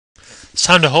It's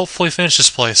time to hopefully finish this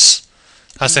place.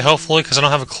 I say hopefully because I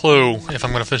don't have a clue if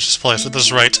I'm going to finish this place at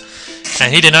this rate.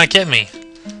 And he did not get me.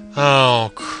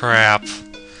 Oh, crap.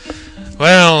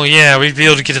 Well, yeah, we'd be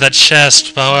able to get to that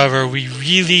chest, but however, we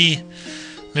really... I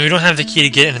mean, we don't have the key to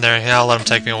get in there. Yeah, I'll let him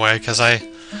take me away, because I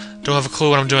don't have a clue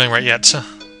what I'm doing right yet.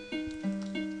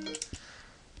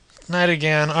 Night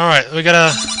again. Alright, we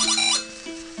gotta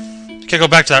go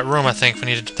back to that room, I think.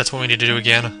 That's what we need to do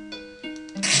again.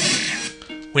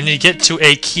 We need to get to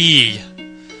a key,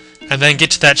 and then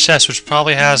get to that chest, which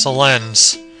probably has a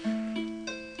lens.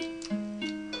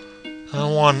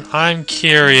 I'm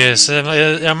curious.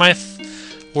 Am my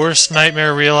worst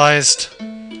nightmare realized?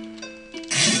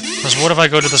 Because what if I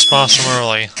go to this boss room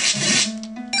early?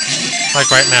 Like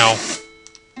right now.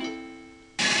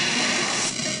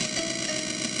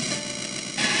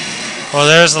 Well,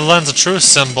 there's the lens of truth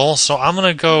symbol, so I'm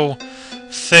gonna go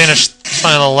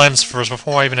find the lens first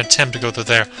before I even attempt to go through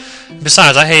there.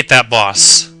 Besides, I hate that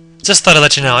boss. Just thought I'd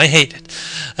let you know, I hate it.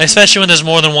 Especially when there's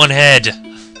more than one head.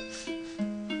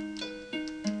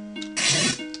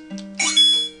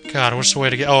 God, what's the way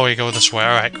to get... Oh, you go this way.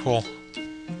 Alright, cool.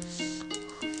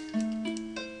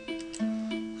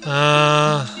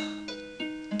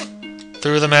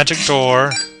 Through the magic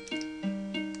door.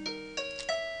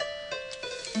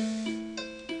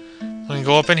 I can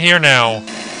go up in here now.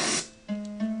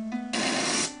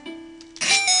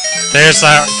 There's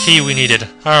that key we needed.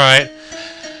 Alright.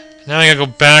 Now I gotta go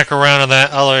back around to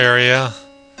that other area.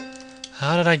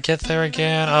 How did I get there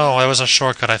again? Oh, it was a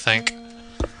shortcut, I think.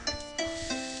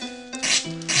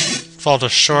 Followed a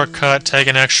shortcut,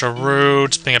 taking extra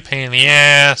routes, being a pain in the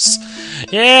ass.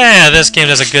 Yeah, this game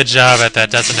does a good job at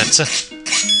that, doesn't it?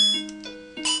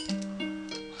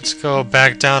 Let's go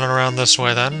back down and around this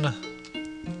way then.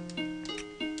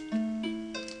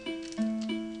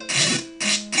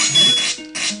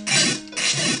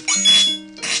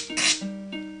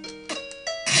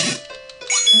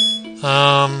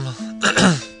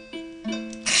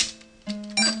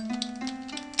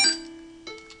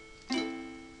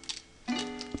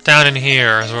 Down in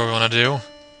here is what we want to do.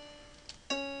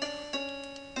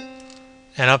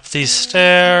 And up these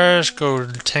stairs, go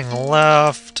ting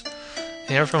left.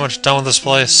 Yeah, we're pretty much done with this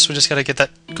place. We just gotta get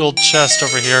that gold chest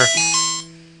over here.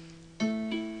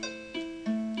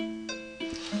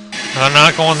 I'm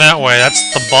not going that way,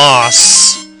 that's the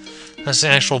boss. That's the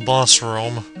actual boss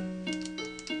room.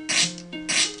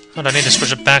 But I need to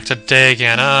switch it back to day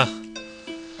again. I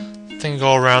think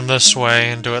go around this way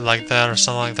and do it like that or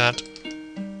something like that.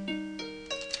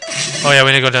 Oh yeah,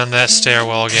 we need to go down that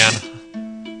stairwell again.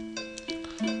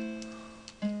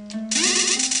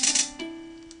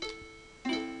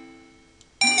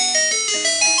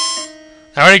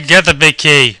 I already get the big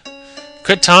key.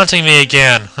 Quit taunting me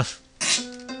again.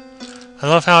 I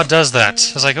love how it does that.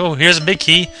 It's like, oh, here's a big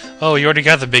key. Oh, you already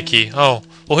got the big key. Oh,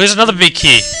 well, here's another big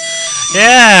key.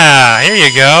 Yeah, here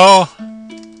you go.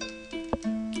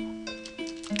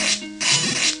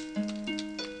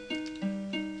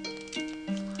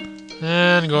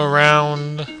 And go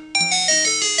around.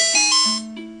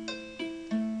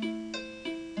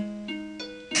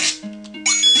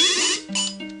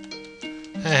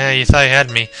 Hey, you thought you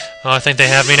had me. Oh, I think they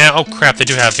have me now. Oh, crap, they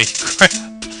do have me. Crap.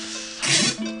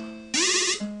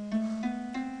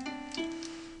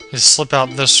 Just slip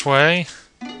out this way.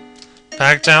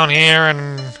 Back down here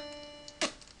and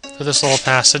through this little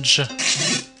passage.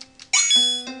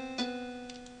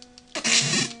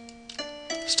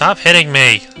 Stop hitting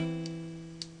me!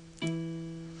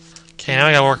 Okay, now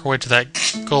I gotta work our way to that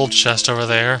gold chest over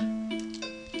there.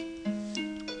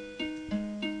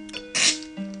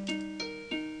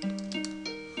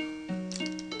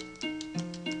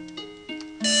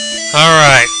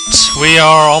 Alright, we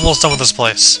are almost done with this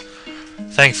place.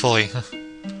 Thankfully.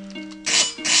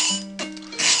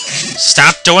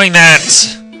 Stop doing that!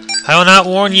 I will not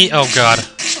warn you. Oh god.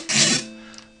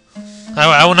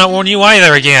 I will not warn you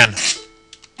either again.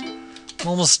 I'm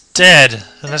almost dead.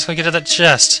 I'm just gonna get to that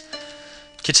chest.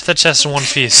 Get to the chest in one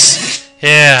piece.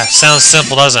 Yeah, sounds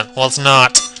simple, doesn't it? Well, it's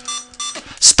not.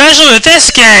 Especially with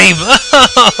this game!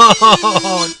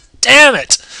 Oh, damn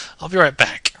it! I'll be right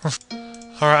back.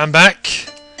 Alright, I'm back.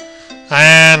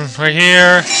 And we're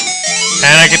here.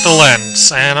 And I get the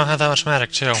lens. And I don't have that much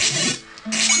magic, too.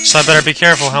 So I better be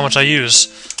careful how much I use.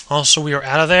 Also, we are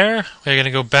out of there. We're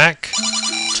gonna go back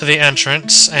to the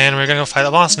entrance. And we're gonna go fight the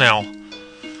boss now.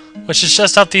 Which is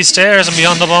just up these stairs and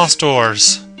beyond the boss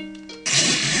doors.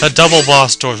 The double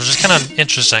boss doors, which is kind of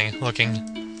interesting looking.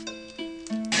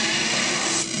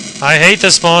 I hate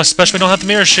this boss, especially when we don't have the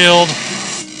mirror shield.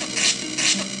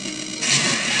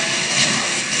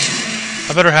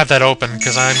 I better have that open,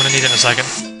 because I'm going to need it in a second.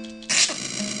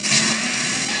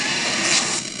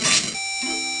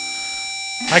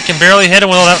 I can barely hit him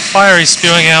with all that fire he's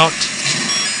spewing out.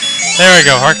 There we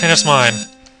go, Arcana's mine.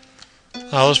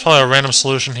 Oh, there's probably a random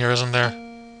solution here, isn't there?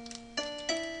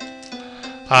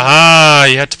 Aha!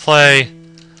 You had to play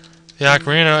the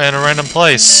ocarina in a random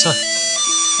place.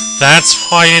 That's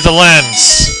why you need the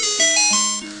lens.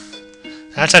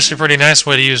 That's actually a pretty nice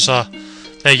way to use,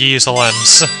 make you use the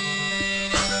lens.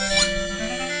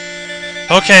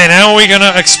 Okay, now we're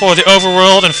gonna explore the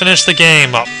overworld and finish the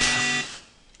game up.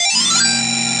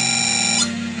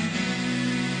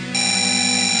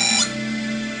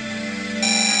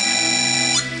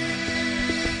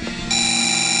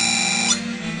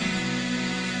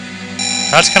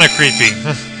 That's kind of creepy.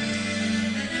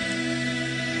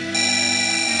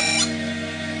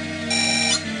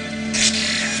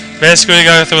 Basically, we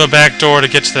gotta go through the back door to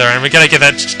get to there, and we gotta get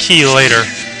that key later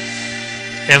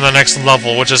in the next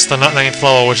level, which is the 9th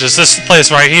level, which is this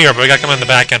place right here, but we gotta come in the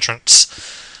back entrance.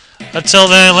 Until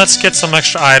then, let's get some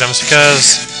extra items,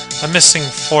 because I'm missing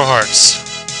 4 hearts.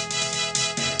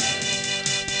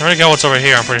 I already got what's over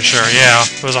here, I'm pretty sure. Yeah,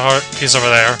 there's a heart piece over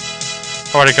there.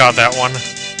 Already got that one.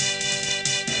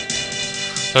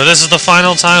 So this is the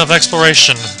final time of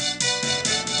exploration.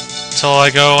 Until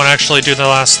I go and actually do the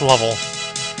last level.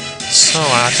 So,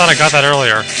 I thought I got that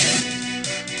earlier.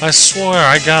 I swear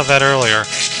I got that earlier.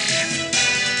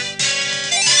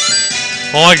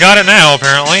 Well, I got it now,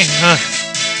 apparently.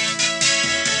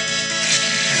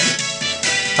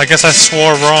 I guess I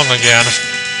swore wrong again.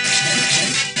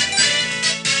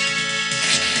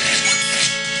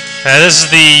 This is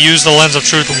the use the lens of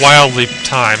truth wildly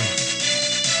time.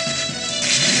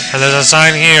 And there's a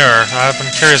sign here. I've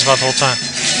been curious about the whole time.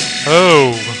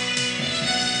 Oh.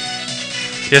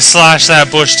 You slash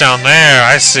that bush down there.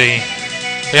 I see.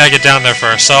 We gotta get down there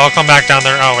first. So I'll come back down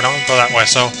there. Oh, we don't go that way.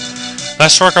 So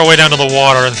let's work our way down to the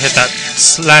water and hit that,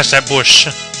 slash that bush.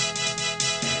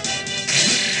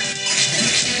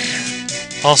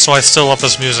 Also, I still love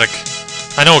this music.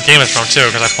 I know what game it's from too,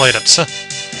 because I played it.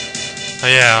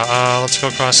 Yeah, let's go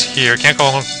across here. Can't go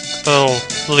on the little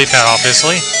lily pad,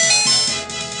 obviously.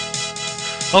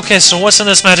 Okay, so what's in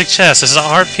this magic chest? Is it a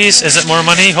heart piece? Is it more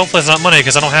money? Hopefully it's not money,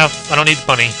 because I don't need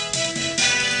money.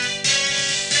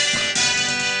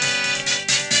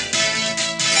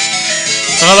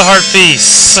 Another heart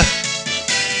piece.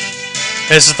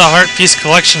 This is the heart piece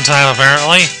collection time,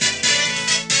 apparently.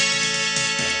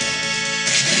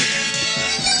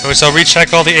 So I'll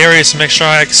recheck all the areas to make sure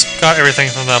I got everything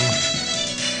from them.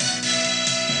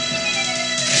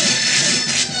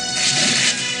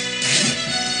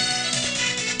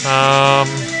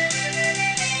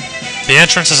 The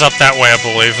entrance is up that way, I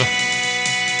believe.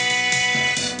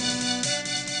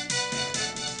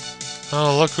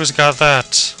 Oh, look who's got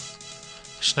that.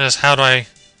 Question is, how do I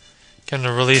get him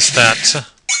to release that?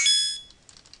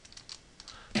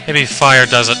 Maybe fire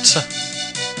does it.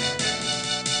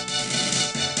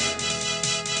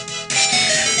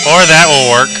 Or that will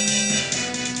work.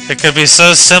 It could be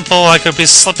so simple, I could be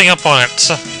slipping up on it.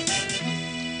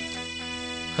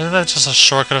 Isn't that just a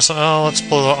shortcut or something? Oh, let's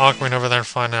blow the ocarina over there and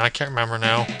find it. I can't remember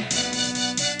now.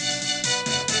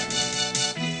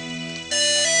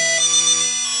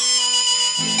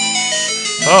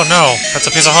 Oh no, that's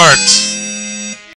a piece of heart.